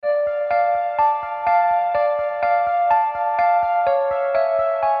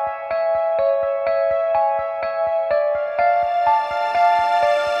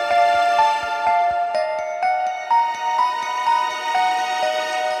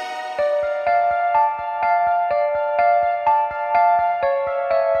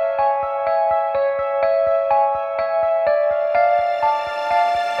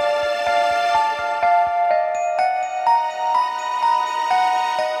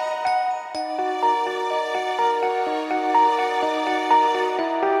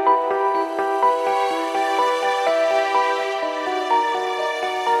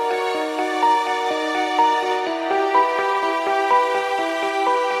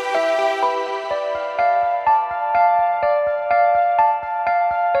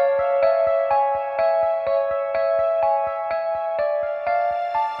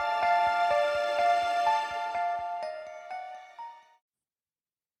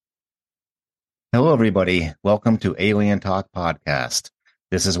Hello, everybody. Welcome to Alien Talk Podcast.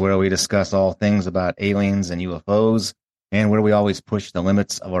 This is where we discuss all things about aliens and UFOs, and where we always push the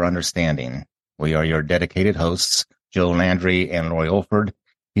limits of our understanding. We are your dedicated hosts, Joe Landry and Roy Olford,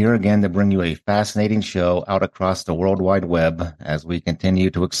 here again to bring you a fascinating show out across the World Wide Web as we continue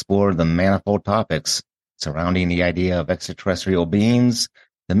to explore the manifold topics surrounding the idea of extraterrestrial beings,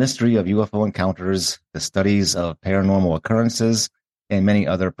 the mystery of UFO encounters, the studies of paranormal occurrences, and many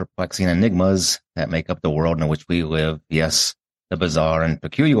other perplexing enigmas that make up the world in which we live. Yes, the bizarre and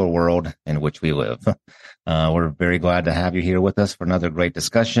peculiar world in which we live. We're very glad to have you here with us for another great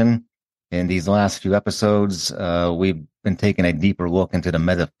discussion. In these last few episodes, we've been taking a deeper look into the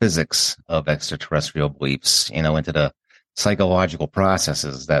metaphysics of extraterrestrial beliefs, into the psychological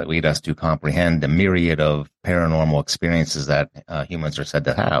processes that lead us to comprehend the myriad of paranormal experiences that humans are said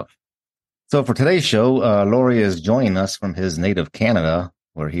to have. So for today's show, Laurie is joining us from his native Canada,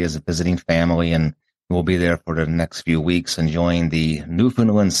 where he is visiting family and will be there for the next few weeks enjoying the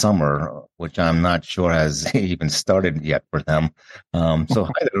Newfoundland summer, which I'm not sure has even started yet for them. So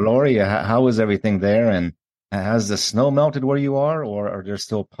hi there, Laurie. How is everything there? And has the snow melted where you are, or are there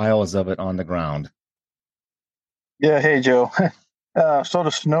still piles of it on the ground? Yeah, hey Joe. So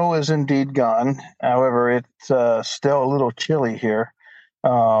the snow is indeed gone. However, it's still a little chilly here.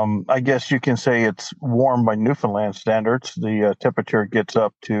 I guess you can say it's warm by Newfoundland standards. The temperature gets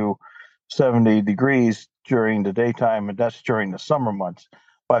up to 70 degrees during the daytime, and that's during the summer months.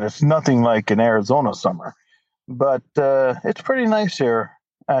 But it's nothing like an Arizona summer. But it's pretty nice here,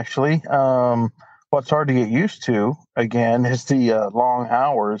 actually. What's hard to get used to, again, is the long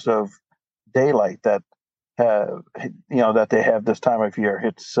hours of daylight that they have this time of year.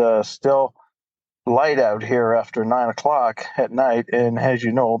 It's still light out here after 9 o'clock at night, and as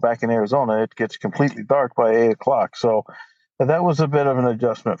you know, back in Arizona, it gets completely dark by 8 o'clock. So that was a bit of an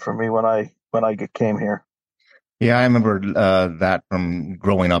adjustment for me when I came here. Yeah, I remember that from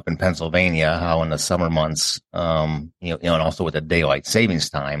growing up in Pennsylvania, how in the summer months, and also with the daylight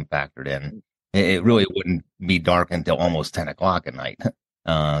savings time factored in, it really wouldn't be dark until almost 10 o'clock at night.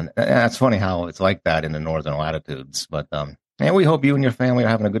 That's funny how it's like that in the northern latitudes. But and we hope you and your family are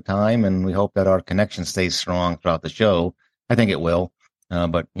having a good time, and we hope that our connection stays strong throughout the show. I think it will.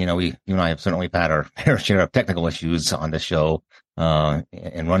 But you and I have certainly had our fair share of technical issues on the show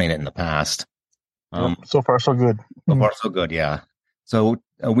and running it in the past. So far, so good. So far, so good. Yeah. So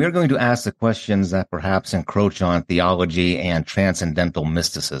we're going to ask the questions that perhaps encroach on theology and transcendental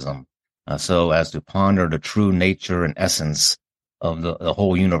mysticism, so as to ponder the true nature and essence of the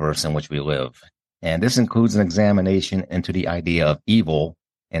whole universe in which we live. And this includes an examination into the idea of evil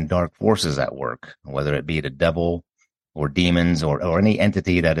and dark forces at work, whether it be the devil or demons or any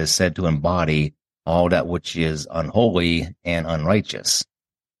entity that is said to embody all that which is unholy and unrighteous.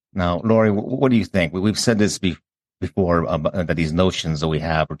 Now, Laurie, what do you think? We've said this before that these notions that we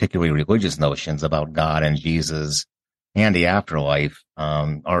have, particularly religious notions about God and Jesus and the afterlife,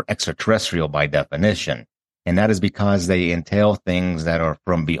 are extraterrestrial by definition. And that is because they entail things that are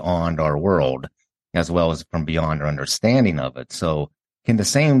from beyond our world, as well as from beyond our understanding of it. So can the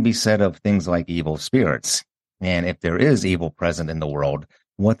same be said of things like evil spirits? And if there is evil present in the world,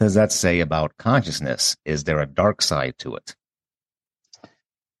 what does that say about consciousness? Is there a dark side to it?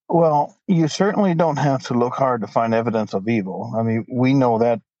 Well, you certainly don't have to look hard to find evidence of evil. I mean, we know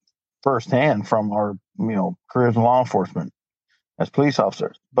that firsthand from our careers in law enforcement as police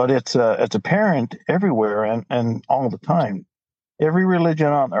officers. But it's apparent everywhere and all the time. Every religion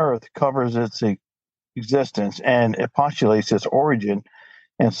on earth covers its existence, and it postulates its origin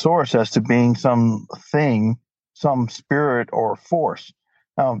and source as to being something, some spirit or force.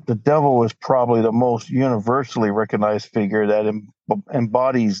 The devil is probably the most universally recognized figure that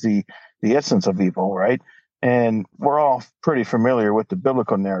embodies the essence of evil, right? And we're all pretty familiar with the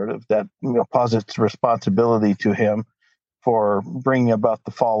biblical narrative that posits responsibility to him for bringing about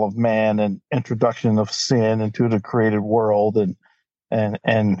the fall of man and introduction of sin into the created world and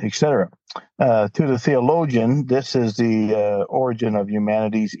etc. To the theologian, this is the origin of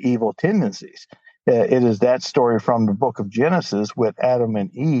humanity's evil tendencies. It is that story from the book of Genesis with Adam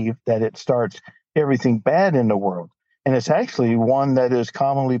and Eve that it starts everything bad in the world. And it's actually one that is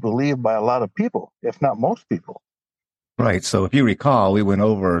commonly believed by a lot of people, if not most people. Right. So if you recall, we went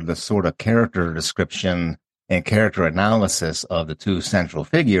over the sort of character description and character analysis of the two central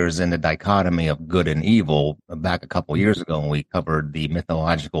figures in the dichotomy of good and evil back a couple years ago when we covered the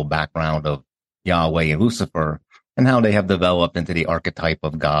mythological background of Yahweh and Lucifer and how they have developed into the archetype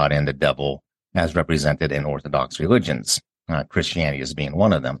of God and the devil as represented in Orthodox religions, Christianity as being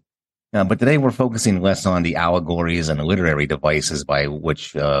one of them. But today we're focusing less on the allegories and literary devices by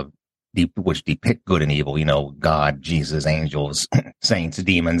which which depict good and evil, God, Jesus, angels, saints,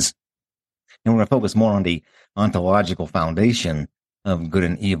 demons. And we're going to focus more on the ontological foundation of good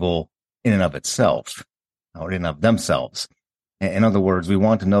and evil in and of itself, or in and of themselves. In other words, we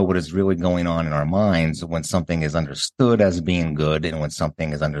want to know what is really going on in our minds when something is understood as being good and when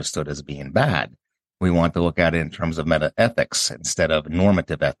something is understood as being bad. We want to look at it in terms of meta-ethics instead of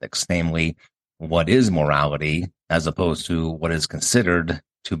normative ethics, namely, what is morality as opposed to what is considered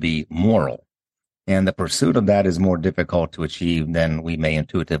to be moral. And the pursuit of that is more difficult to achieve than we may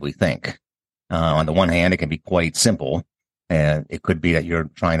intuitively think. On the one hand, it can be quite simple. And it could be that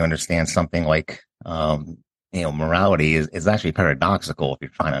you're trying to understand something like, morality is actually paradoxical if you're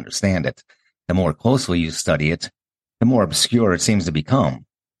trying to understand it. The more closely you study it, the more obscure it seems to become.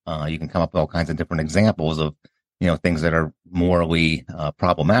 You can come up with all kinds of different examples of, things that are morally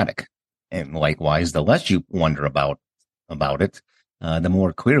problematic. And likewise, the less you wonder about it, the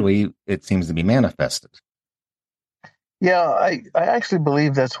more clearly it seems to be manifested. Yeah, I actually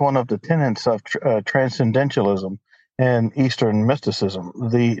believe that's one of the tenets of transcendentalism and Eastern mysticism.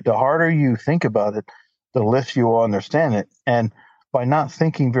 The harder you think about it, the less you will understand it. And by not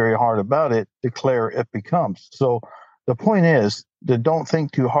thinking very hard about it, the clearer it becomes. So the point is to don't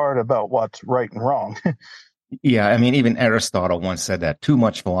think too hard about what's right and wrong. Yeah, I mean, even Aristotle once said that too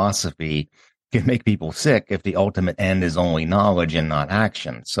much philosophy can make people sick if the ultimate end is only knowledge and not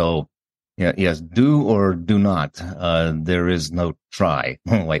action. So, yeah, yes, do or do not. There is no try,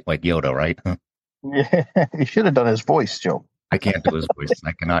 like Yoda, right? Yeah, you should have done his voice, Joe. I can't do his voice.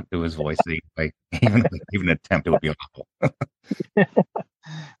 I cannot do his voice. Even attempt, it would be awful.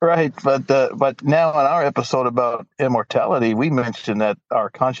 Right, but now in our episode about immortality, we mentioned that our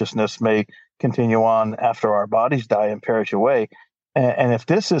consciousness may continue on after our bodies die and perish away. And if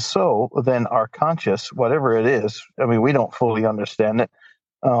this is so, then our conscious, whatever it is, I mean, we don't fully understand it,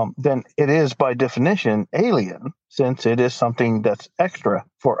 then it is by definition alien, since it is something that's extra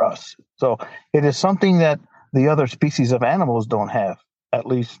for us. So it is something that the other species of animals don't have, at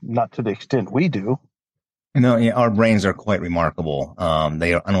least not to the extent we do. Yeah, our brains are quite remarkable.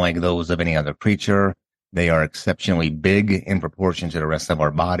 They are unlike those of any other creature. They are exceptionally big in proportion to the rest of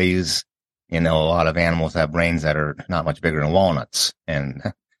our bodies. A lot of animals have brains that are not much bigger than walnuts and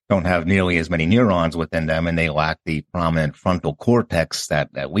don't have nearly as many neurons within them, and they lack the prominent frontal cortex that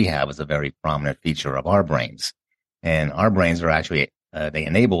we have as a very prominent feature of our brains. And our brains are actually, they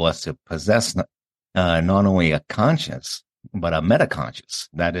enable us to possess not only a conscious, but a metaconscious.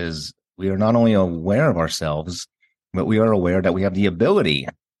 That is, we are not only aware of ourselves, but we are aware that we have the ability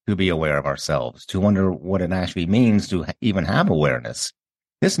to be aware of ourselves, to wonder what it actually means to even have awareness.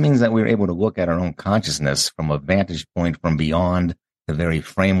 This means that we're able to look at our own consciousness from a vantage point from beyond the very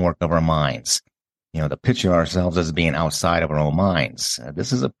framework of our minds. To picture ourselves as being outside of our own minds.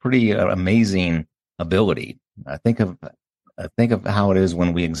 This is a pretty amazing ability. Think of how it is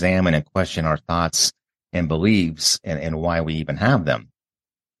when we examine and question our thoughts and beliefs and why we even have them.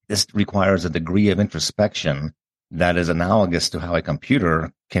 This requires a degree of introspection that is analogous to how a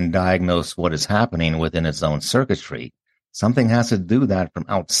computer can diagnose what is happening within its own circuitry. Something has to do that from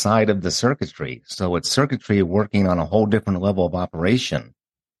outside of the circuitry. So it's circuitry working on a whole different level of operation.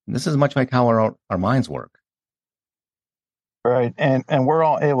 This is much like how our minds work. Right. And we're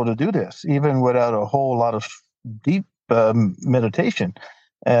all able to do this, even without a whole lot of deep meditation.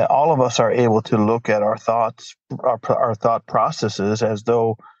 All of us are able to look at our thoughts, our thought processes as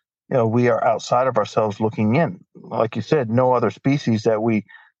though we are outside of ourselves looking in. Like you said, no other species that we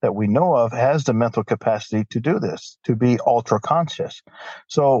know of has the mental capacity to do this, to be ultra conscious.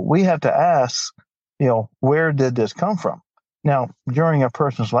 So we have to ask, where did this come from? Now, during a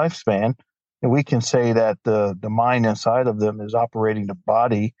person's lifespan, we can say that the mind inside of them is operating the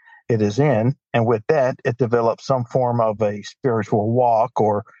body it is in, and with that, it develops some form of a spiritual walk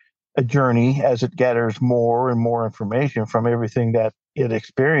or a journey as it gathers more and more information from everything that it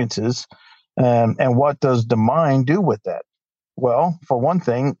experiences. And what does the mind do with that? Well, for one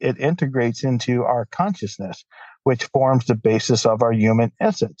thing, it integrates into our consciousness, which forms the basis of our human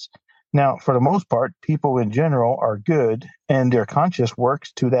essence. Now, for the most part, people in general are good, and their conscious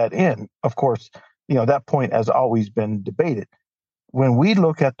works to that end. Of course, that point has always been debated. When we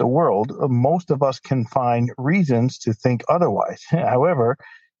look at the world, most of us can find reasons to think otherwise. However,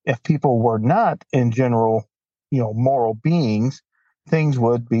 if people were not in general, moral beings, things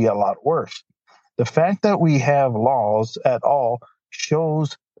would be a lot worse. The fact that we have laws at all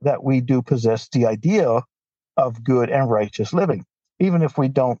shows that we do possess the idea of good and righteous living, even if we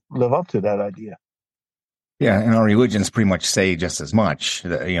don't live up to that idea. Yeah, and our religions pretty much say just as much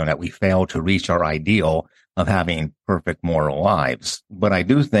that, that we fail to reach our ideal of having perfect moral lives. But I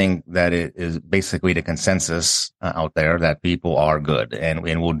do think that it is basically the consensus out there that people are good and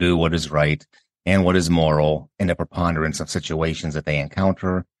will do what is right and what is moral in the preponderance of situations that they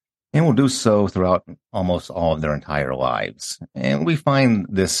encounter, and will do so throughout almost all of their entire lives. And we find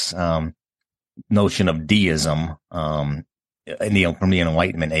this notion of deism from the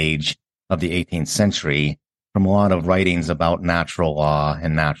Enlightenment age of the 18th century, from a lot of writings about natural law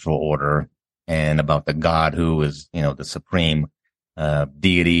and natural order, and about the God who is, the supreme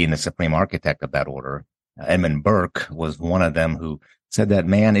deity and the supreme architect of that order. Edmund Burke was one of them who said that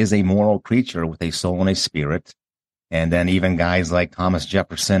man is a moral creature with a soul and a spirit. And then even guys like Thomas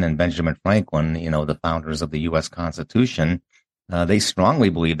Jefferson and Benjamin Franklin, the founders of the U.S. Constitution, they strongly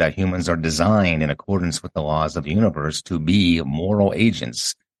believe that humans are designed in accordance with the laws of the universe to be moral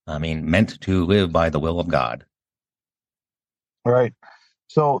agents. I mean, meant to live by the will of God. Right.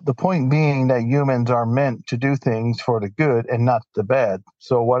 So the point being that humans are meant to do things for the good and not the bad.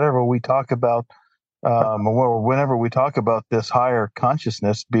 So whatever we talk about, or whenever we talk about this higher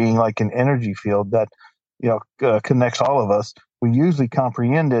consciousness being like an energy field that connects all of us, we usually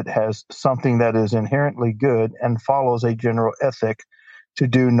comprehend it as something that is inherently good and follows a general ethic to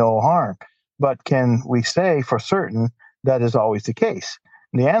do no harm. But can we say for certain that is always the case?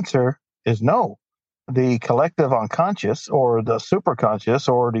 And the answer is no. The collective unconscious or the superconscious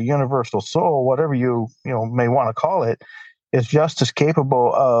or the universal soul, whatever you may want to call it, is just as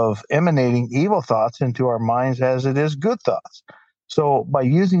capable of emanating evil thoughts into our minds as it is good thoughts. So by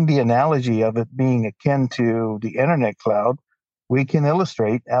using the analogy of it being akin to the internet cloud, we can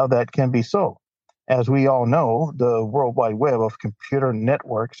illustrate how that can be so. As we all know, the World Wide Web of computer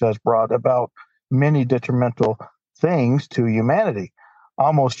networks has brought about many detrimental things to humanity,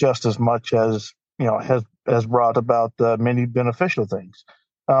 almost just as much as has brought about many beneficial things.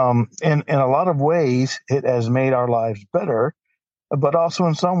 In a lot of ways, it has made our lives better, but also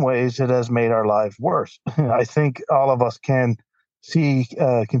in some ways, it has made our lives worse. I think all of us can see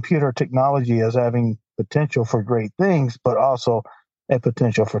computer technology as having potential for great things, but also a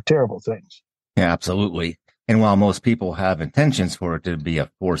potential for terrible things. Yeah, absolutely. And while most people have intentions for it to be a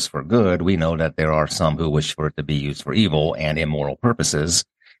force for good, we know that there are some who wish for it to be used for evil and immoral purposes.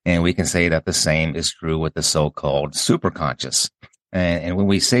 And we can say that the same is true with the so-called superconscious. And when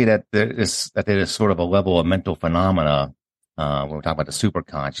we say that there is sort of a level of mental phenomena, when we're talking about the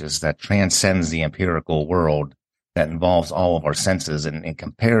superconscious, that transcends the empirical world, that involves all of our senses, and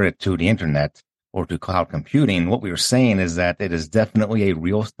compare it to the internet or to cloud computing, what we are saying is that it is definitely a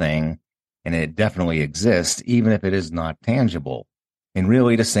real thing, and it definitely exists, even if it is not tangible. And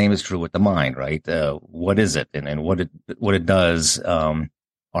really, the same is true with the mind, right? What is it, and what it does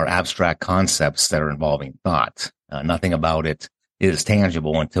are abstract concepts that are involving thought. Nothing about it is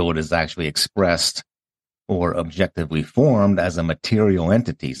tangible until it is actually expressed or objectively formed as a material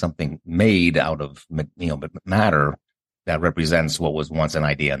entity, something made out of matter that represents what was once an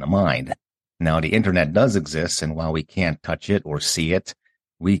idea in the mind. Now, the internet does exist, and while we can't touch it or see it,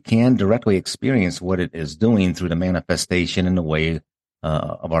 we can directly experience what it is doing through the manifestation in the way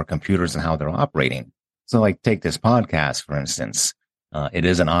of our computers and how they're operating. So, like, take this podcast, for instance. It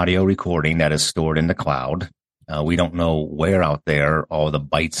is an audio recording that is stored in the cloud. We don't know where out there all the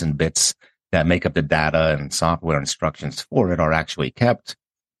bytes and bits that make up the data and software instructions for it are actually kept.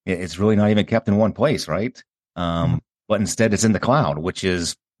 It's really not even kept in one place, right? But instead it's in the cloud, which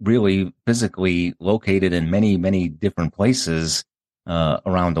is really physically located in many, many different places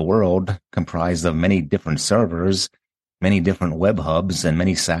around the world, comprised of many different servers, many different web hubs, and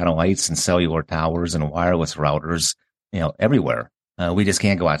many satellites and cellular towers and wireless routers, everywhere. We just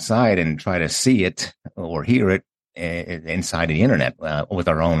can't go outside and try to see it or hear it inside the internet with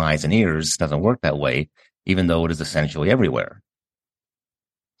our own eyes and ears. It doesn't work that way, even though it is essentially everywhere.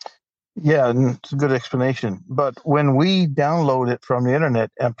 Yeah, it's a good explanation. But when we download it from the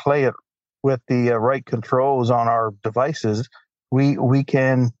internet and play it with the right controls on our devices, we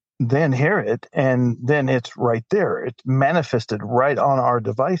can then hear it, and then it's right there. It's manifested right on our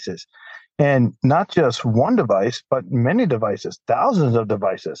devices. And not just one device, but many devices, thousands of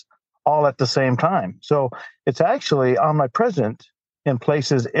devices, all at the same time. So it's actually omnipresent in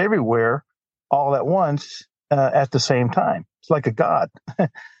places everywhere, all at once, at the same time. It's like a god.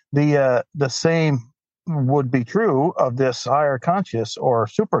 The same would be true of this higher conscious or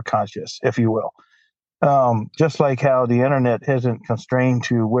superconscious, if you will. Just like how the internet isn't constrained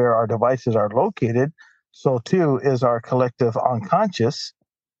to where our devices are located, so too is our collective unconscious,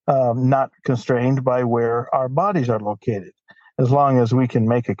 not constrained by where our bodies are located. as long as we can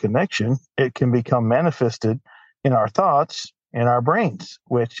make a connection, it can become manifested in our thoughts, in our brains,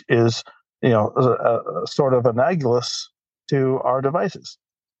 which is, a sort of analogous to our devices.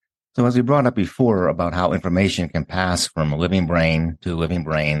 So, as we brought up before about how information can pass from a living brain to a living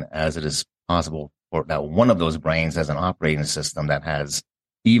brain, as it is possible for that one of those brains has an operating system that has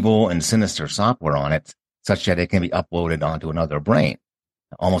evil and sinister software on it, such that it can be uploaded onto another brain.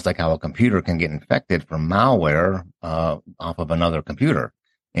 Almost like how a computer can get infected from malware off of another computer.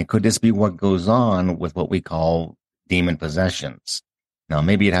 And could this be what goes on with what we call demon possessions? Now,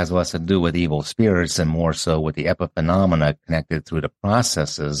 maybe it has less to do with evil spirits and more so with the epiphenomena connected through the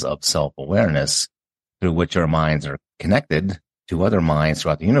processes of self-awareness through which our minds are connected to other minds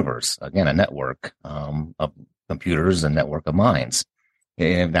throughout the universe. Again, a network of computers, a network of minds.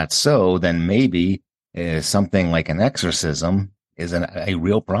 And if that's so, then maybe something like an exorcism is a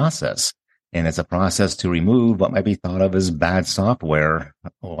real process. And it's a process to remove what might be thought of as bad software,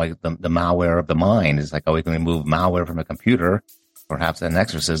 like the malware of the mind. It's like how we can remove malware from a computer. Perhaps an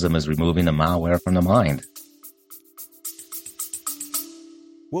exorcism is removing the malware from the mind.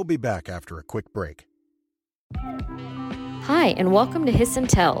 We'll be back after a quick break. Hi, and welcome to Hiss and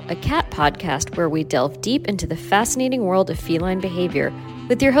Tell, a cat podcast where we delve deep into the fascinating world of feline behavior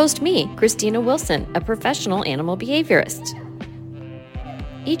with your host, me, Christina Wilson, a professional animal behaviorist.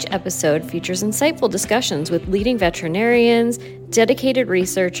 Each episode features insightful discussions with leading veterinarians, dedicated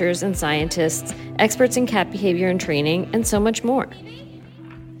researchers and scientists, experts in cat behavior and training, and so much more.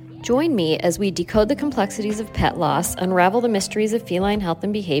 Join me as we decode the complexities of pet loss, unravel the mysteries of feline health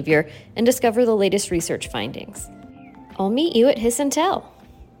and behavior, and discover the latest research findings. I'll meet you at Hiss and Tell.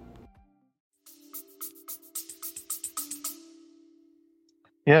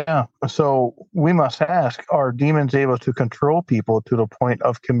 Yeah, so we must ask, are demons able to control people to the point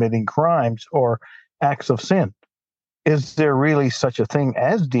of committing crimes or acts of sin? Is there really such a thing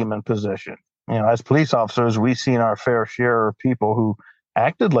as demon possession? As police officers, we've seen our fair share of people who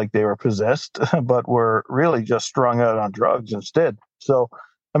acted like they were possessed, but were really just strung out on drugs instead. So,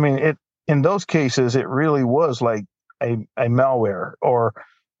 in those cases, it really was like a malware or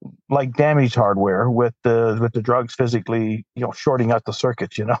like damaged hardware with the drugs physically, shorting out the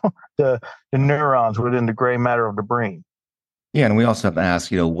circuits, the neurons within the gray matter of the brain. Yeah, and we also have to ask,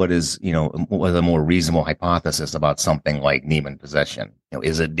 what is a more reasonable hypothesis about something like demon possession?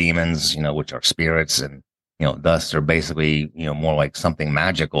 Is it demons, which are spirits and, thus are basically, more like something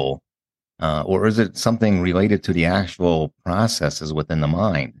magical, or is it something related to the actual processes within the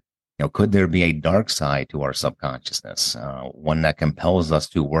mind? Could there be a dark side to our subconsciousness, one that compels us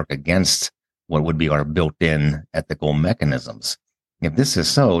to work against what would be our built-in ethical mechanisms? If this is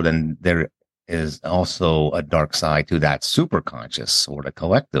so, then there is also a dark side to that superconscious or the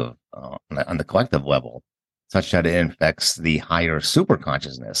collective, on the collective level, such that it infects the higher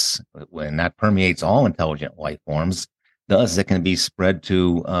superconsciousness. When that permeates all intelligent life forms, thus it can be spread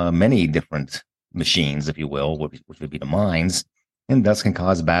to many different machines, if you will, which would be the minds, and thus can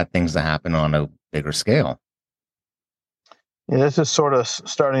cause bad things to happen on a bigger scale. Yeah, this is sort of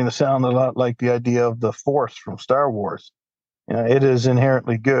starting to sound a lot like the idea of the Force from Star Wars. It is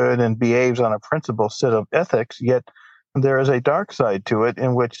inherently good and behaves on a principle set of ethics, yet there is a dark side to it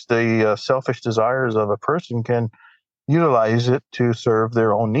in which the selfish desires of a person can utilize it to serve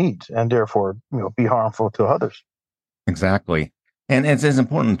their own needs and therefore, be harmful to others. Exactly. And it's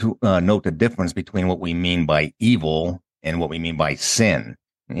important to note the difference between what we mean by evil and what we mean by sin.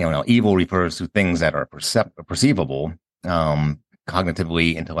 Evil refers to things that are perceivable,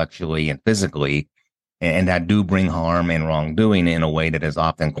 cognitively, intellectually, and physically, and that do bring harm and wrongdoing in a way that is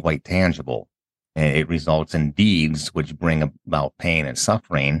often quite tangible. And it results in deeds which bring about pain and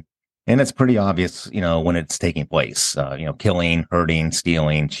suffering. And it's pretty obvious, when it's taking place, killing, hurting,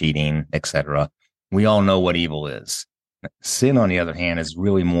 stealing, cheating, etc. We all know what evil is. Sin, on the other hand, is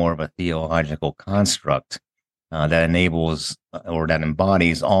really more of a theological construct that enables or that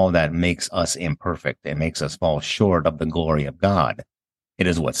embodies all that makes us imperfect and makes us fall short of the glory of God. It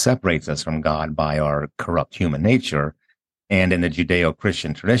is what separates us from God by our corrupt human nature. And in the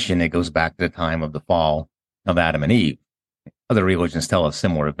Judeo-Christian tradition, it goes back to the time of the fall of Adam and Eve. Other religions tell of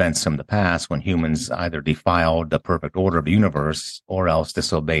similar events from the past when humans either defiled the perfect order of the universe or else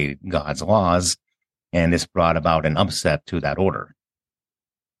disobeyed God's laws, and this brought about an upset to that order.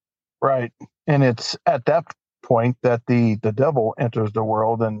 Right. And it's at that point that the devil enters the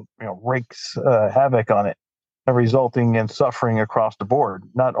world and wreaks havoc on it, resulting in suffering across the board,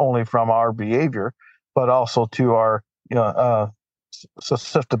 not only from our behavior, but also to our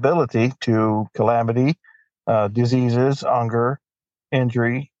susceptibility to calamity, diseases, hunger,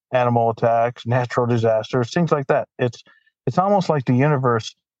 injury, animal attacks, natural disasters, things like that. It's it's almost like the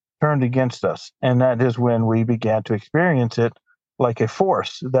universe turned against us. And that is when we began to experience it like a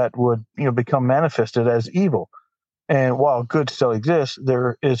force that would, become manifested as evil. And while good still exists,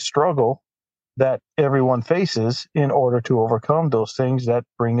 there is struggle that everyone faces in order to overcome those things that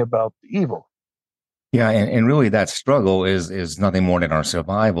bring about evil. Yeah, and really that struggle is nothing more than our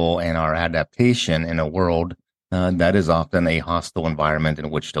survival and our adaptation in a world that is often a hostile environment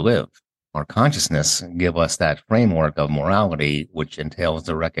in which to live. Our consciousness give us that framework of morality, which entails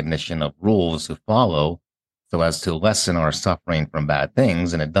the recognition of rules to follow so as to lessen our suffering from bad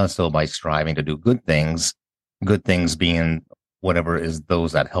things. And it does so by striving to do good things being whatever is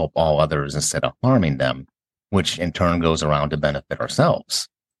those that help all others instead of harming them, which in turn goes around to benefit ourselves.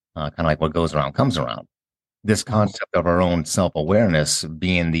 Kind of like what goes around comes around. This concept of our own self-awareness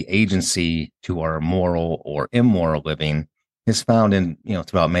being the agency to our moral or immoral living is found in,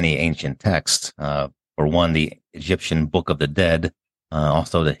 throughout many ancient texts. For one, the Egyptian Book of the Dead,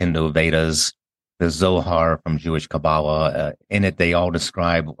 also the Hindu Vedas, the Zohar from Jewish Kabbalah. In it, they all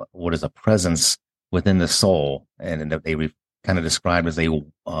describe what is a presence within the soul, and they kind of described as a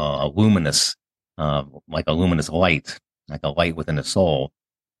luminous, like a luminous light, like a light within the soul.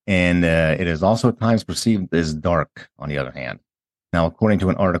 And it is also at times perceived as dark, on the other hand. Now, according to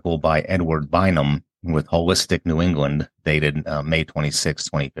an article by Edward Bynum with Holistic New England, dated May 26,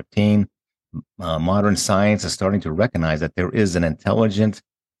 2015, modern science is starting to recognize that there is an intelligent,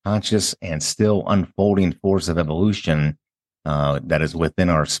 conscious, and still unfolding force of evolution that is within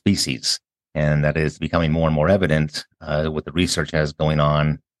our species. And that is becoming more and more evident with the research that's going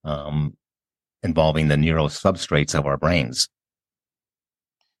on involving the neural substrates of our brains.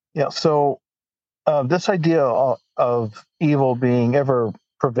 Yeah, so this idea of evil being ever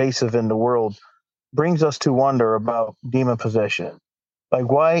pervasive in the world brings us to wonder about demon possession.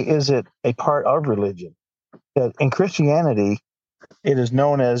 Like, why is it a part of religion? In Christianity, it is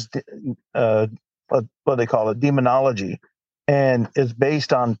known as what they call it, demonology, and is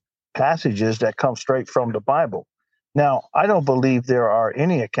based on passages that come straight from the Bible. Now, I don't believe there are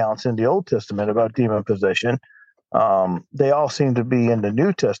any accounts in the Old Testament about demon possession. They all seem to be in the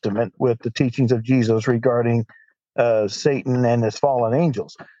New Testament with the teachings of Jesus regarding Satan and his fallen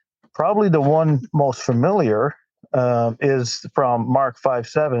angels. Probably the one most familiar is from Mark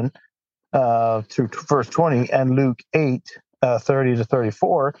 5:7 through verse 20 and Luke 8:30 to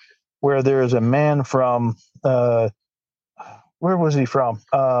 34, where there is a man from where was he from?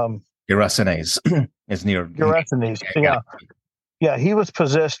 Gerasenes is near Gerasenes. Yeah. He was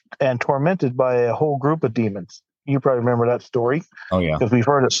possessed and tormented by a whole group of demons. You probably remember that story. Oh, yeah. Because we've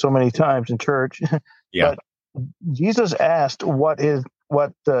heard it so many times in church. Yeah. But Jesus asked what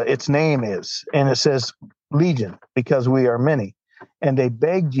its name is, and it says Legion, because we are many. And they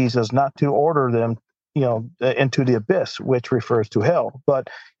begged Jesus not to order them, into the abyss, which refers to hell, but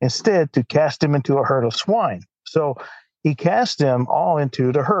instead to cast them into a herd of swine. So he cast them all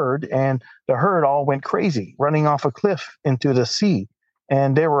into the herd, and the herd all went crazy, running off a cliff into the sea,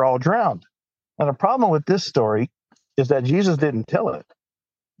 and they were all drowned. Now, the problem with this story is that Jesus didn't tell it.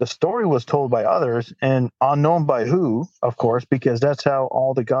 The story was told by others, and unknown by who, of course, because that's how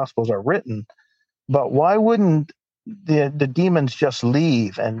all the Gospels are written. But why wouldn't the demons just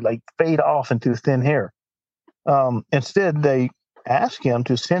leave and fade off into thin air? Instead, they ask him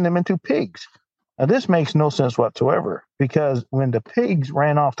to send them into pigs. Now, this makes no sense whatsoever, because when the pigs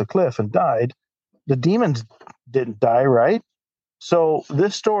ran off the cliff and died, the demons didn't die, right? So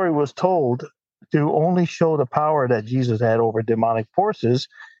this story was told to only show the power that Jesus had over demonic forces,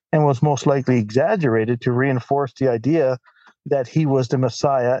 and was most likely exaggerated to reinforce the idea that he was the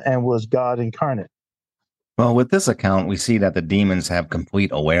Messiah and was God incarnate. Well, with this account, we see that the demons have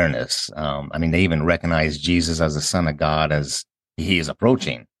complete awareness. They even recognize Jesus as the Son of God as he is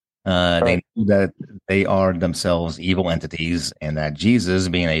approaching. Right. They know that they are themselves evil entities, and that Jesus,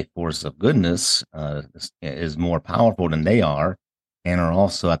 being a force of goodness, is more powerful than they are, and are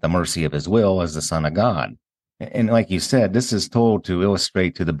also at the mercy of his will as the Son of God. And like you said, this is told to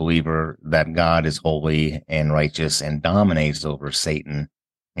illustrate to the believer that God is holy and righteous and dominates over Satan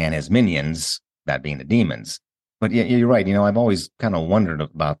and his minions, that being the demons. But yeah, you're right. I've always kind of wondered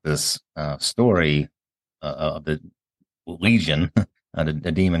about this story of the Legion,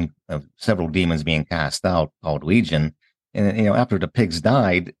 the demon of several demons being cast out, called Legion. And after the pigs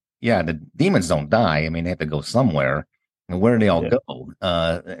died, the demons don't die. They have to go somewhere. And where do they all go?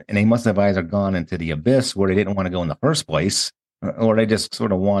 And they must have either gone into the abyss where they didn't want to go in the first place, or they just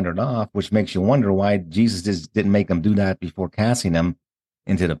sort of wandered off, which makes you wonder why Jesus just didn't make them do that before casting them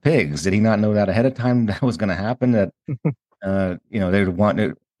into the pigs. Did he not know that ahead of time that was going to happen? That they would want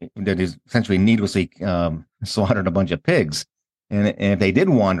to, that is essentially needlessly slaughtered a bunch of pigs. And if they did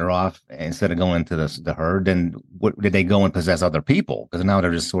wander off instead of going to the herd, then what did they go and possess other people? Because now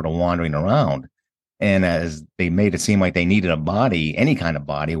they're just sort of wandering around. And as they made it seem like they needed a body, any kind of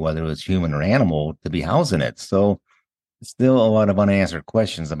body, whether it was human or animal, to be housing it. So still a lot of unanswered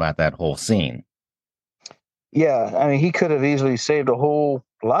questions about that whole scene. Yeah, I mean, he could have easily saved a whole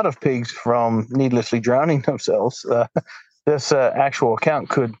lot of pigs from needlessly drowning themselves. This actual account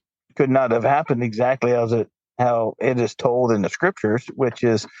could not have happened exactly how it is told in the scriptures, which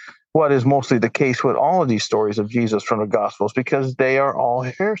is what is mostly the case with all of these stories of Jesus from the Gospels, because they are all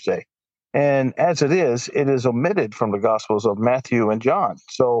hearsay. And as it is omitted from the Gospels of Matthew and John.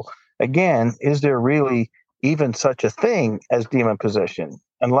 So again, is there really even such a thing as demon possession?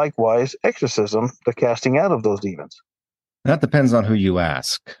 And likewise, exorcism, the casting out of those demons. That depends on who you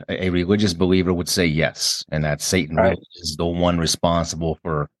ask. A religious believer would say yes, and that Satan Right. really is the one responsible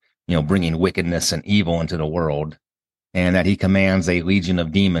for, bringing wickedness and evil into the world, and that he commands a legion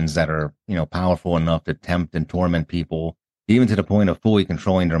of demons that are, powerful enough to tempt and torment people, even to the point of fully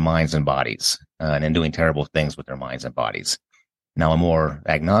controlling their minds and bodies, and then doing terrible things with their minds and bodies. Now, a more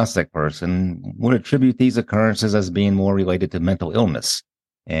agnostic person would attribute these occurrences as being more related to mental illness,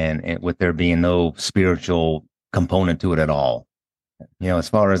 and with there being no spiritual component to it at all. As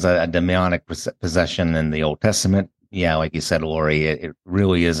far as a demonic possession in the Old Testament, yeah, like you said, Lori, it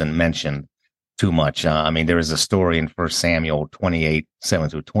really isn't mentioned too much. There is a story in 1 Samuel 28,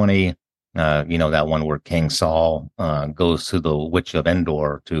 7-20, that one where King Saul goes to the witch of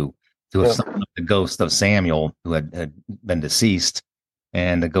Endor to summon up the ghost of Samuel, who had been deceased.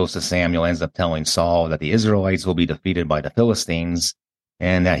 And the ghost of Samuel ends up telling Saul that the Israelites will be defeated by the Philistines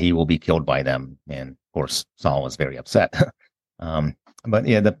and that he will be killed by them. And of course, Saul was very upset. But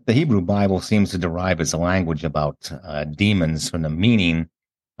yeah, the Hebrew Bible seems to derive its language about demons from the meaning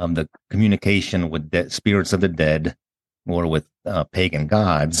of the communication with spirits of the dead, or with pagan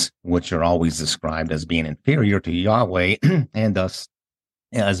gods, which are always described as being inferior to Yahweh and thus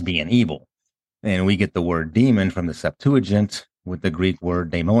as being evil. And we get the word demon from the Septuagint with the Greek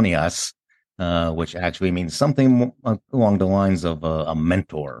word daimonios, which actually means something along the lines of a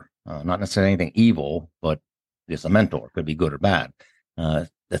mentor, not necessarily anything evil, but just a mentor, could be good or bad.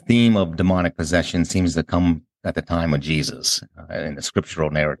 The theme of demonic possession seems to come at the time of Jesus in the scriptural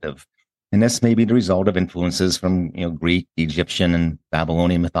narrative. And this may be the result of influences from Greek, Egyptian, and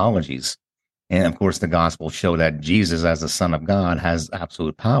Babylonian mythologies. And of course, the Gospels show that Jesus, as the Son of God, has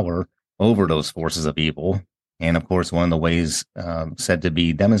absolute power over those forces of evil. And of course, one of the ways said to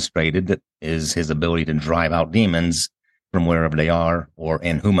be demonstrated is his ability to drive out demons from wherever they are or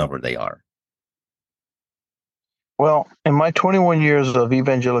in whomever they are. Well, in my 21 years of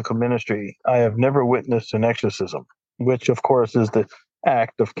evangelical ministry, I have never witnessed an exorcism, which of course is the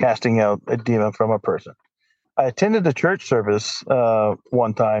act of casting out a demon from a person. I attended a church service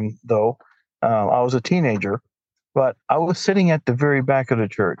one time, though. I was a teenager, but I was sitting at the very back of the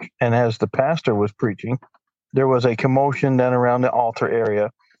church, and as the pastor was preaching, there was a commotion then around the altar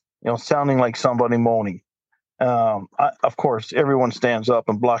area, sounding like somebody moaning. Of course, everyone stands up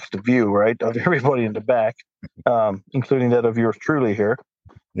and blocks the view, right, of everybody in the back, including that of yours truly here.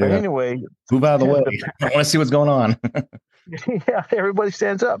 Yeah. But anyway, move out of the way. I want to see what's going on. Yeah, everybody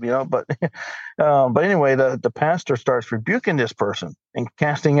stands up, but anyway, the pastor starts rebuking this person and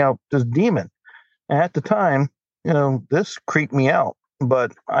casting out this demon. And at the time, this creeped me out.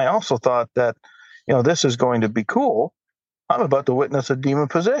 But I also thought that, this is going to be cool. I'm about to witness a demon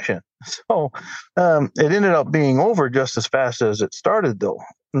possession. So it ended up being over just as fast as it started, though.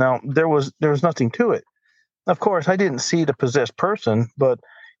 Now, there was nothing to it. Of course, I didn't see the possessed person, but,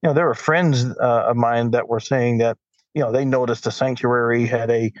 there were friends of mine that were saying that, they noticed the sanctuary had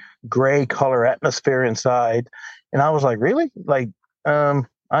a gray color atmosphere inside. And I was like, really? Like, I'm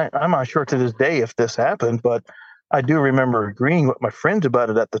not sure to this day if this happened, but I do remember agreeing with my friends about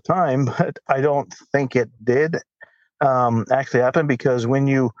it at the time, but I don't think it did actually happen, because when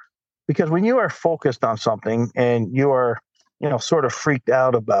you are focused on something and you are, sort of freaked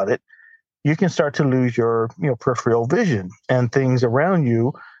out about it, you can start to lose your, peripheral vision, and things around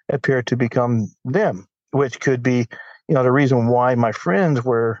you appear to become dim, which could be, the reason why my friends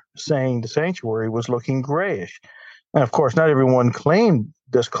were saying the sanctuary was looking grayish. And of course, not everyone claimed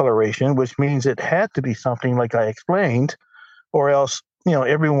discoloration, which means it had to be something like I explained, or else,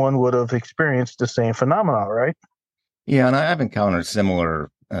 everyone would have experienced the same phenomena, right? Yeah, and I've encountered similar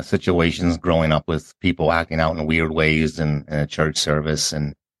situations growing up with people acting out in weird ways in a church service,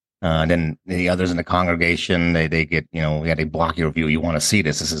 and then the others in the congregation, they get, they block your view. You want to see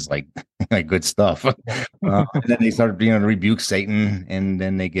this. This is like good stuff. And then they start, to rebuke Satan, and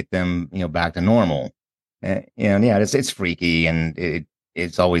then they get them, back to normal. And yeah, it's freaky, and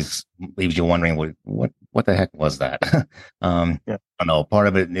it's always leaves you wondering what the heck was that? Yeah. I don't know. Part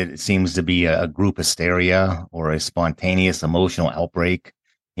of it seems to be a group hysteria or a spontaneous emotional outbreak.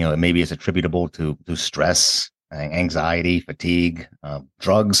 Maybe it's attributable to stress, anxiety, fatigue,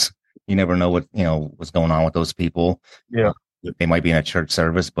 drugs. You never know what's going on with those people. Yeah. They might be in a church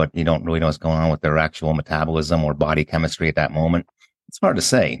service, but you don't really know what's going on with their actual metabolism or body chemistry at that moment. It's hard to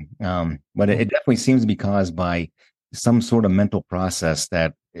say, but it definitely seems to be caused by some sort of mental process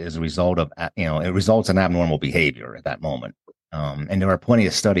that is a result of, it results in abnormal behavior at that moment. And there are plenty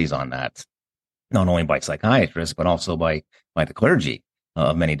of studies on that, not only by psychiatrists, but also by the clergy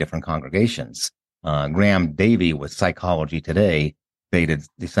of many different congregations. Graham Davey with Psychology Today, dated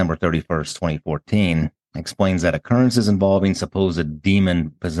December 31st, 2014, explains that occurrences involving supposed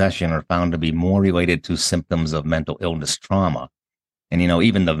demon possession are found to be more related to symptoms of mental illness trauma. And,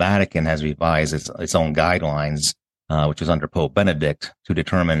 even the Vatican has revised its own guidelines, which was under Pope Benedict, to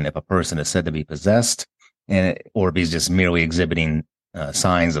determine if a person is said to be possessed or if he's just merely exhibiting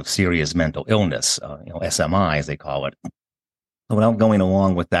signs of serious mental illness, SMI, as they call it. So without going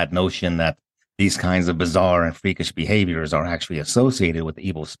along with that notion that these kinds of bizarre and freakish behaviors are actually associated with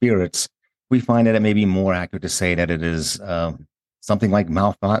evil spirits, we find that it may be more accurate to say that it is something like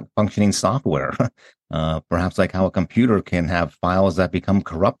malfunctioning software, perhaps like how a computer can have files that become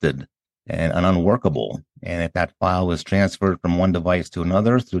corrupted and unworkable. And if that file is transferred from one device to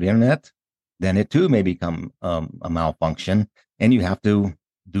another through the internet, then it too may become a malfunction, and you have to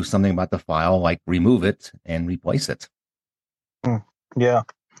do something about the file, like remove it and replace it. Yeah.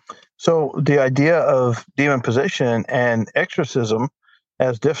 So the idea of demon possession and exorcism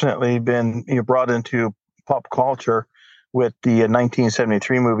has definitely been brought into pop culture with the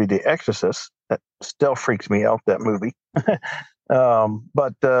 1973 movie The Exorcist. That still freaks me out, that movie.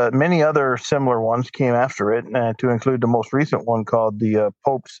 But many other similar ones came after it, to include the most recent one called The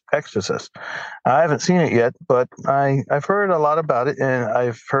Pope's Exorcist. I haven't seen it yet, but I've heard a lot about it, and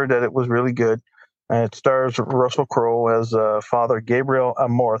I've heard that it was really good. It stars Russell Crowe as Father Gabriel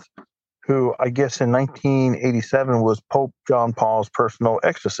Amorth, who I guess in 1987 was Pope John Paul's personal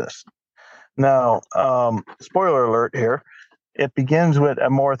exorcist. Now, spoiler alert here, it begins with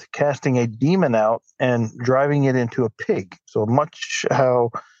Amorth casting a demon out and driving it into a pig. So much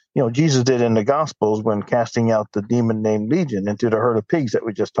how Jesus did in the Gospels when casting out the demon named Legion into the herd of pigs that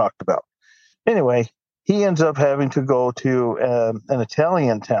we just talked about. Anyway, he ends up having to go to an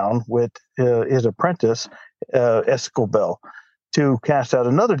Italian town with his apprentice, Escobel, to cast out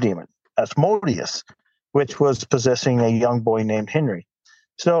another demon, Asmodeus, which was possessing a young boy named Henry.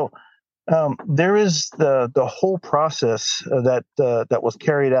 So there is the whole process that was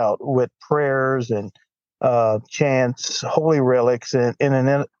carried out with prayers and chants, holy relics, in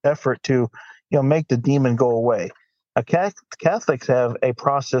an effort to make the demon go away. Catholics have a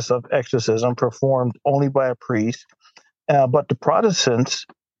process of exorcism performed only by a priest, but the Protestants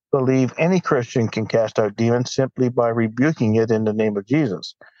believe any Christian can cast out demons simply by rebuking it in the name of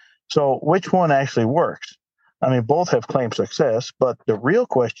Jesus. So which one actually works? I mean, both have claimed success, but the real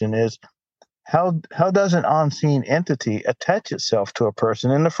question is, how does an unseen entity attach itself to a person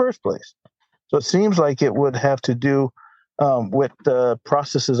in the first place? So it seems like it would have to do with the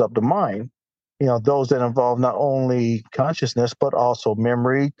processes of the mind, those that involve not only consciousness, but also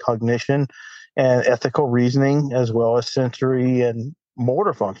memory, cognition, and ethical reasoning, as well as sensory and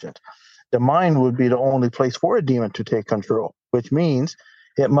motor functions. The mind would be the only place for a demon to take control, which means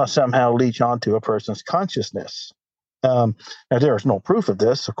it must somehow leech onto a person's consciousness. Now, there is no proof of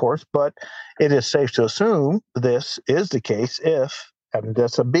this, of course, but it is safe to assume this is the case if, and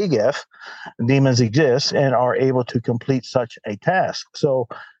that's a big F, demons exist and are able to complete such a task. So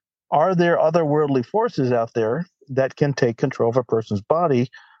are there otherworldly forces out there that can take control of a person's body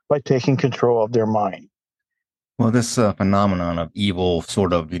by taking control of their mind? Well, this phenomenon of evil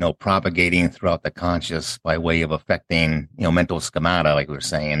sort of, propagating throughout the conscious by way of affecting, mental schemata, like we were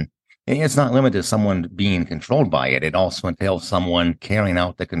saying, it's not limited to someone being controlled by it. It also entails someone carrying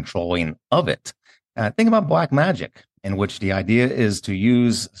out the controlling of it. Think about black magic, in which the idea is to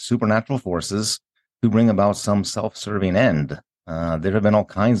use supernatural forces to bring about some self-serving end. There have been all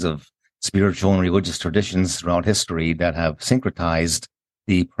kinds of spiritual and religious traditions throughout history that have syncretized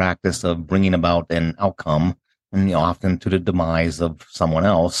the practice of bringing about an outcome, and often to the demise of someone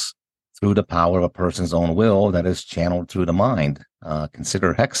else, through the power of a person's own will that is channeled through the mind.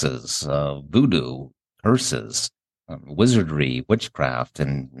 Consider hexes, voodoo, curses, wizardry, witchcraft,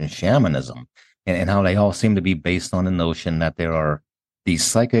 and shamanism, and how they all seem to be based on the notion that there are these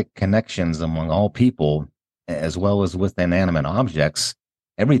psychic connections among all people, as well as with inanimate objects.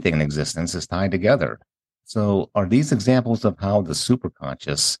 Everything in existence is tied together. So, are these examples of how the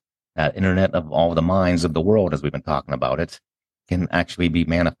superconscious, that internet of all the minds of the world, as we've been talking about it, can actually be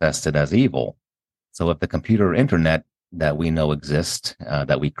manifested as evil? So, if the computer internet that we know exists,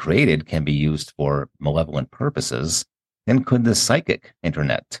 that we created, can be used for malevolent purposes, then could the psychic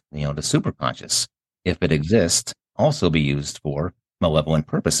internet, the superconscious, if it exists, also be used for malevolent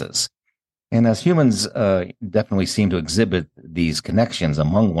purposes? And as humans definitely seem to exhibit these connections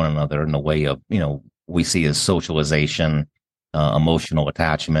among one another in the way of, we see as socialization, emotional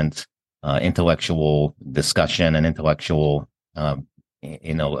attachment, intellectual discussion, and intellectual, sort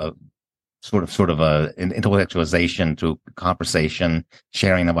of an intellectualization through conversation,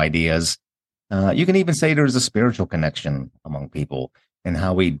 sharing of ideas. You can even say there's a spiritual connection among people and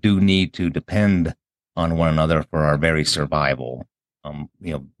how we do need to depend on one another for our very survival,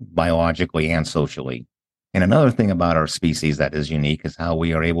 biologically and socially. And another thing about our species that is unique is how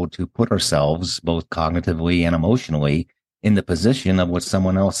we are able to put ourselves both cognitively and emotionally in the position of what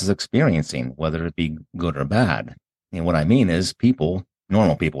someone else is experiencing, whether it be good or bad. And what I mean is people,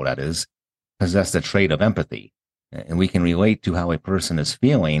 normal people that is, possess the trait of empathy. And we can relate to how a person is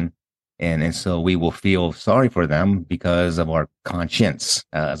feeling. And so we will feel sorry for them because of our conscience,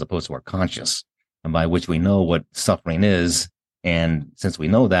 as opposed to our conscious, and by which we know what suffering is. And since we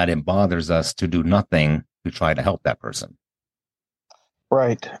know that, it bothers us to do nothing to try to help that person.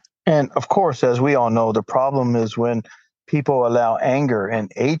 Right. And of course, as we all know, the problem is when people allow anger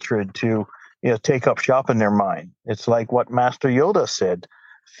and hatred to take up shop in their mind. It's like what Master Yoda said: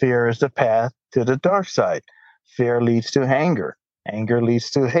 fear is the path to the dark side. Fear leads to anger. Anger leads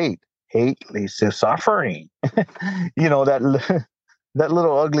to hate. Hate leads to suffering. That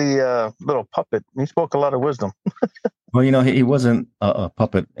little ugly little puppet, he spoke a lot of wisdom. Well, he wasn't a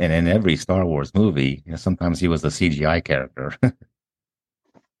puppet in every Star Wars movie. Sometimes he was a CGI character.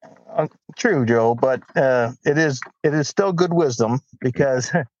 True, Joe, but it is still good wisdom,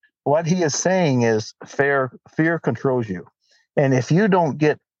 because what he is saying is fear controls you. And if you don't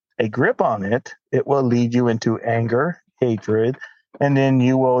get a grip on it, it will lead you into anger, hatred, and then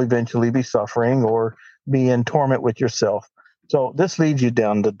you will eventually be suffering or be in torment with yourself. So this leads you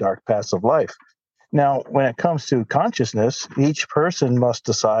down the dark paths of life. Now, when it comes to consciousness, each person must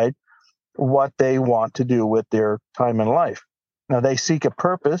decide what they want to do with their time in life. Now, they seek a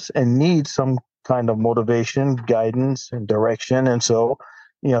purpose and need some kind of motivation, guidance, and direction. And so,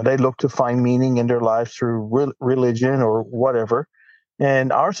 they look to find meaning in their lives through religion or whatever.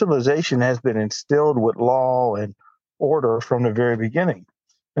 And our civilization has been instilled with law and order from the very beginning.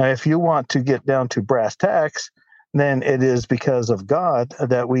 Now, if you want to get down to brass tacks, then it is because of God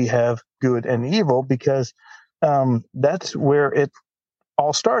that we have good and evil, because that's where it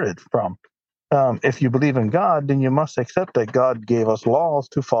all started from. If you believe in God, then you must accept that God gave us laws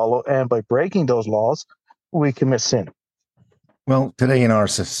to follow, and by breaking those laws, we commit sin. Well, today in our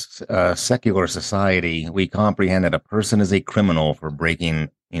secular society, we comprehend that a person is a criminal for breaking,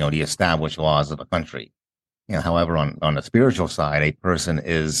 the established laws of a country. However, on the spiritual side, a person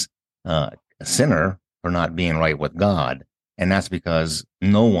is a sinner for not being right with God. And that's because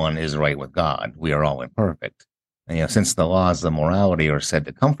no one is right with God. We are all imperfect. And, since the laws of morality are said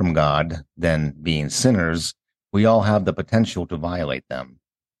to come from God, then being sinners, we all have the potential to violate them.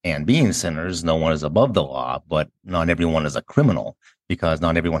 And being sinners, no one is above the law, but not everyone is a criminal, because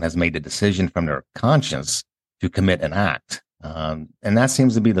not everyone has made the decision from their conscience to commit an act. And that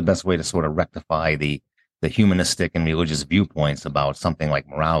seems to be the best way to sort of rectify the humanistic and religious viewpoints about something like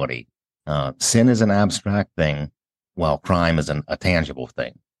morality. Sin is an abstract thing, while crime is a tangible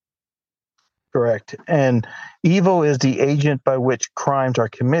thing. Correct. And evil is the agent by which crimes are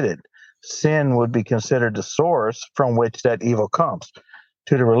committed. Sin would be considered the source from which that evil comes.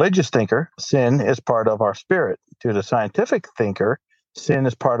 To the religious thinker, sin is part of our spirit. To the scientific thinker, sin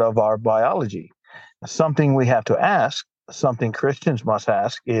is part of our biology. Something we have to ask, something Christians must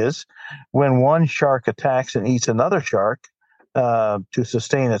ask, is when one shark attacks and eats another shark to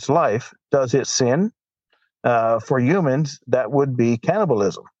sustain its life, does it sin? For humans, that would be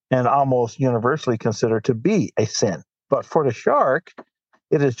cannibalism, and almost universally considered to be a sin. But for the shark,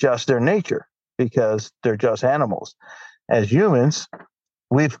 it is just their nature, because they're just animals. As humans,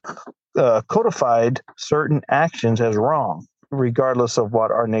 we've codified certain actions as wrong, regardless of what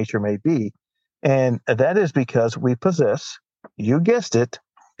our nature may be. And that is because we possess, you guessed it,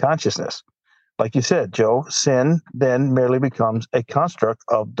 consciousness. Like you said, Joe, sin then merely becomes a construct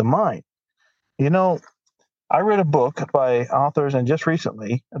of the mind. I read a book by authors, and just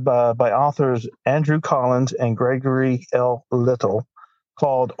recently by authors Andrew Collins and Gregory L. Little,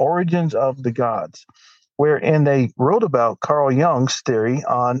 called Origins of the Gods, wherein they wrote about Carl Jung's theory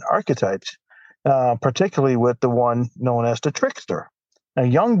on archetypes. particularly with the one known as the trickster. Now,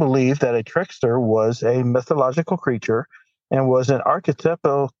 Jung believed that a trickster was a mythological creature and was an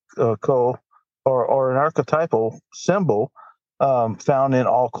archetypal or an archetypal symbol found in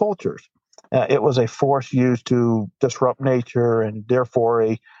all cultures. It was a force used to disrupt nature and therefore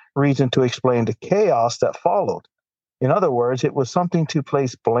a reason to explain the chaos that followed. In other words, it was something to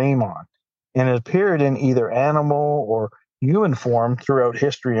place blame on, and it appeared in either animal or human form throughout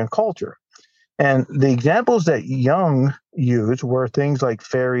history and culture. And the examples that Jung used were things like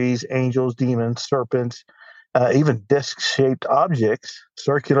fairies, angels, demons, serpents, even disc-shaped objects,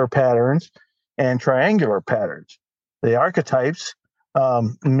 circular patterns, and triangular patterns. The archetypes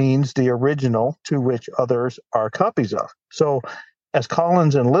means the original to which others are copies of. So, as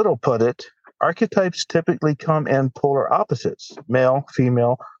Collins and Little put it, archetypes typically come in polar opposites: male,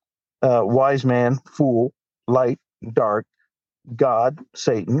 female, wise man, fool, light, dark, God,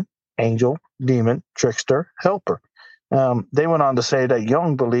 Satan, angel, demon, trickster, helper. They went on to say that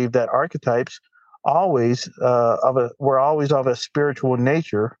Jung believed that archetypes were always of a spiritual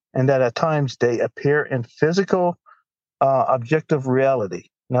nature, and that at times they appear in physical, objective reality.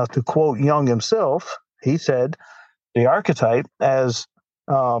 Now, to quote Jung himself, he said, "The archetype, as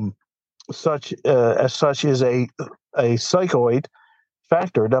such is a psychoid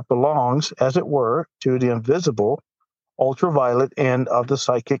factor that belongs, as it were, to the invisible, ultraviolet end of the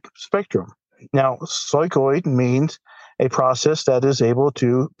psychic spectrum." Now, psychoid means a process that is able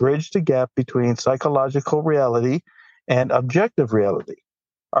to bridge the gap between psychological reality and objective reality.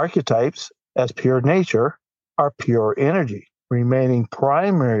 Archetypes, as pure nature, are pure energy, remaining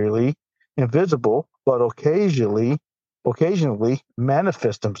primarily invisible, but occasionally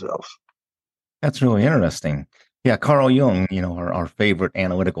manifest themselves. That's really interesting. Yeah, Carl Jung, our favorite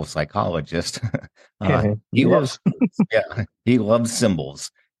analytical psychologist, he loves he loves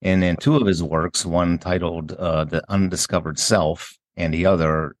symbols. And in two of his works, one titled "The Undiscovered Self" and the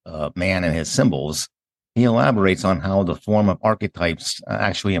other "Man and His Symbols," he elaborates on how the form of archetypes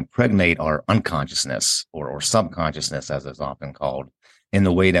actually impregnate our unconsciousness or subconsciousness, as it's often called, in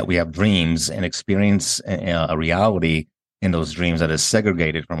the way that we have dreams and experience a reality in those dreams that is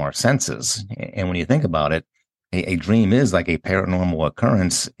segregated from our senses. And when you think about it, a dream is like a paranormal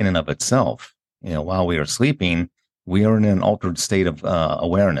occurrence in and of itself. While we are sleeping, we are in an altered state of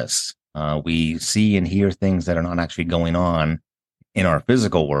awareness. We see and hear things that are not actually going on in our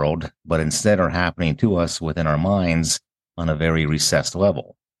physical world, but instead are happening to us within our minds on a very recessed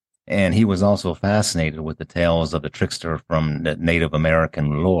level. And he was also fascinated with the tales of the trickster from the Native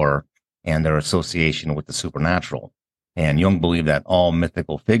American lore and their association with the supernatural. And Jung believed that all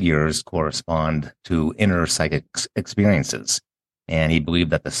mythical figures correspond to inner psychic experiences. And he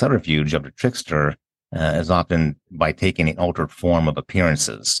believed that the subterfuge of the trickster is often by taking an altered form of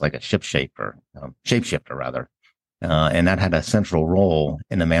appearances, like a shapeshifter, and that had a central role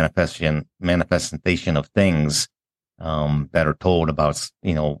in the manifestation of things that are told about,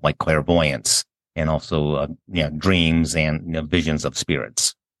 like clairvoyance and also dreams and visions of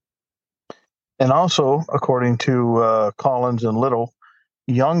spirits. And also, according to Collins and Little,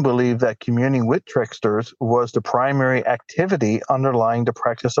 Jung believed that communing with tricksters was the primary activity underlying the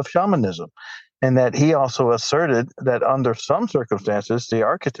practice of shamanism, and that he also asserted that under some circumstances, the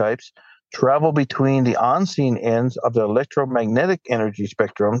archetypes travel between the unseen ends of the electromagnetic energy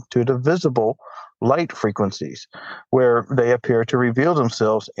spectrum to the visible light frequencies, where they appear to reveal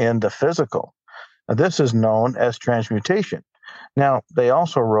themselves in the physical. Now, this is known as transmutation. Now, they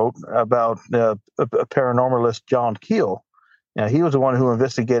also wrote about a paranormalist, John Keel. Now, he was the one who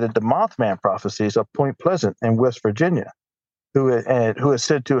investigated the Mothman prophecies of Point Pleasant in West Virginia, who is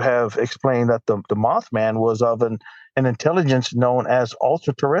said to have explained that the Mothman was of an intelligence known as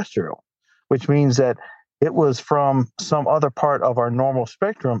ultra-terrestrial, which means that it was from some other part of our normal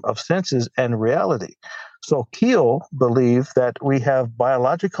spectrum of senses and reality. So Keel believed that we have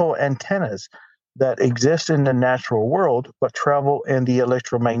biological antennas that exist in the natural world, but travel in the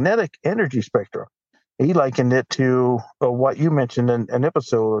electromagnetic energy spectrum. He likened it to what you mentioned in an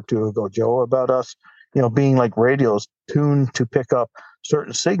episode or two ago, Joe, about us, being like radios tuned to pick up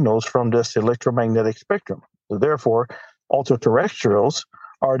certain signals from this electromagnetic spectrum. So therefore, ultra-terrestrials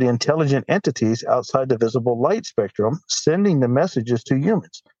are the intelligent entities outside the visible light spectrum sending the messages to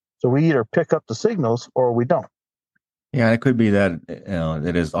humans. So we either pick up the signals or we don't. Yeah, it could be that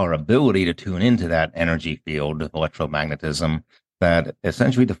it is our ability to tune into that energy field of electromagnetism that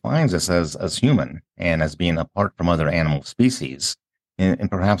essentially defines us as human and as being apart from other animal species.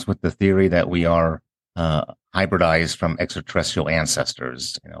 And perhaps with the theory that we are hybridized from extraterrestrial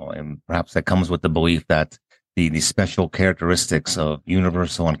ancestors, and perhaps that comes with the belief that the special characteristics of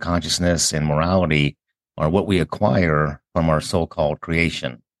universal unconsciousness and morality are what we acquire from our so-called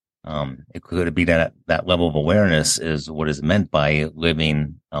creation. It could be that level of awareness is what is meant by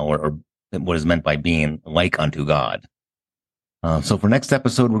living or what is meant by being like unto God. So for next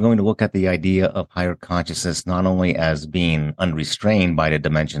episode, we're going to look at the idea of higher consciousness, not only as being unrestrained by the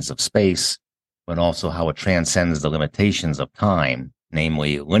dimensions of space, but also how it transcends the limitations of time,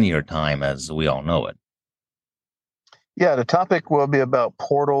 namely linear time as we all know it. Yeah, the topic will be about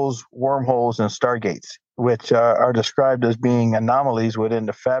portals, wormholes, and stargates, which are described as being anomalies within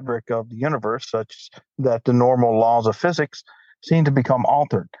the fabric of the universe, such that the normal laws of physics seem to become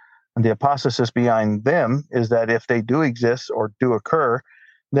altered. And the hypothesis behind them is that if they do exist or do occur,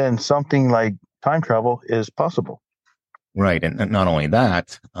 then something like time travel is possible. Right. And not only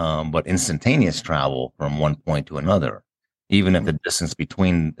that, but instantaneous travel from one point to another, even if the distance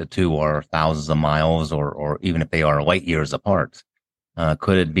between the two are thousands of miles or even if they are light years apart.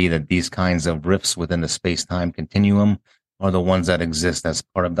 Could it be that these kinds of rifts within the space-time continuum are the ones that exist as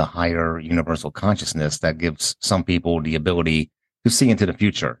part of the higher universal consciousness that gives some people the ability to see into the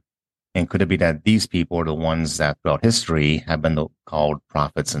future? And could it be that these people are the ones that throughout history have been called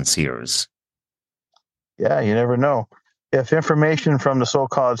prophets and seers? Yeah, you never know. If information from the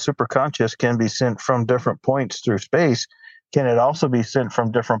so-called superconscious can be sent from different points through space, can it also be sent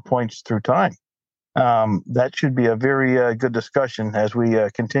from different points through time? That should be a very good discussion as we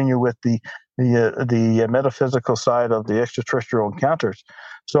continue with the metaphysical side of the extraterrestrial encounters.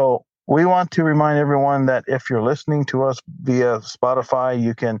 So we want to remind everyone that if you're listening to us via Spotify,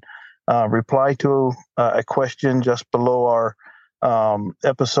 you can reply to a question just below our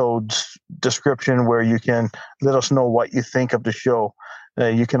episode's description where you can let us know what you think of the show.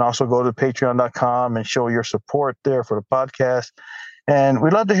 You can also go to patreon.com and show your support there for the podcast. And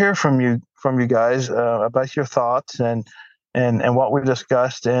we'd love to hear from you guys about your thoughts and what we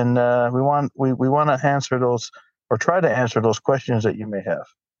discussed. And we want to answer those or try to answer those questions that you may have.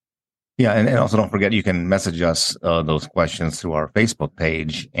 Yeah, and also don't forget you can message us those questions through our Facebook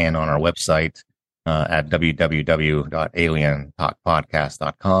page and on our website at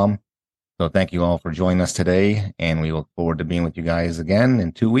www.alientalkpodcast.com. So thank you all for joining us today, and we look forward to being with you guys again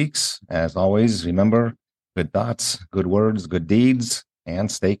in 2 weeks. As always, remember, good thoughts, good words, good deeds,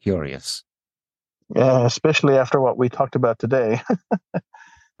 and stay curious. Yeah, especially after what we talked about today.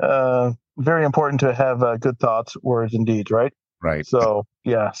 Very important to have good thoughts, words, and deeds, right? Right. So,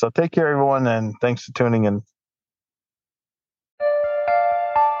 yeah. So take care, everyone, and thanks for tuning in.